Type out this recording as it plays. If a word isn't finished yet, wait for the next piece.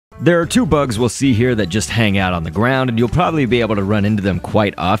There are two bugs we'll see here that just hang out on the ground, and you'll probably be able to run into them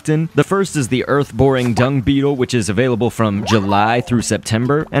quite often. The first is the earth-boring dung beetle, which is available from July through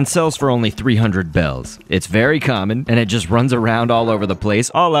September and sells for only 300 bells. It's very common, and it just runs around all over the place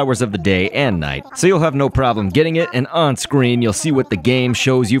all hours of the day and night. So you'll have no problem getting it, and on screen you'll see what the game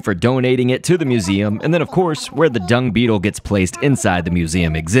shows you for donating it to the museum, and then of course where the dung beetle gets placed inside the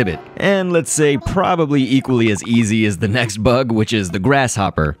museum exhibit. And let's say probably equally as easy as the next bug, which is the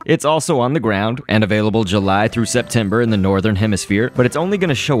grasshopper. It's also on the ground and available July through September in the northern hemisphere, but it's only going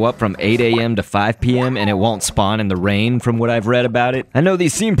to show up from 8 a.m. to 5 p.m. and it won't spawn in the rain from what I've read about it. I know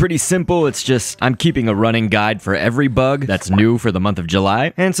these seem pretty simple, it's just I'm keeping a running guide for every bug that's new for the month of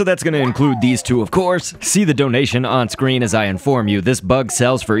July, and so that's going to include these two, of course. See the donation on screen as I inform you. This bug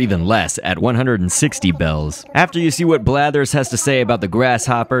sells for even less at 160 bells. After you see what Blathers has to say about the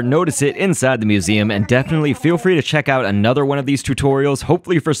grasshopper, notice it inside the museum, and definitely feel free to check out another one of these tutorials,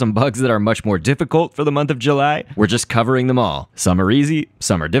 hopefully for some bugs that are much more difficult for the month of July. We're just covering them all. Some are easy,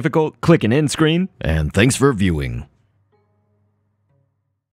 some are difficult. Click an end screen, and thanks for viewing.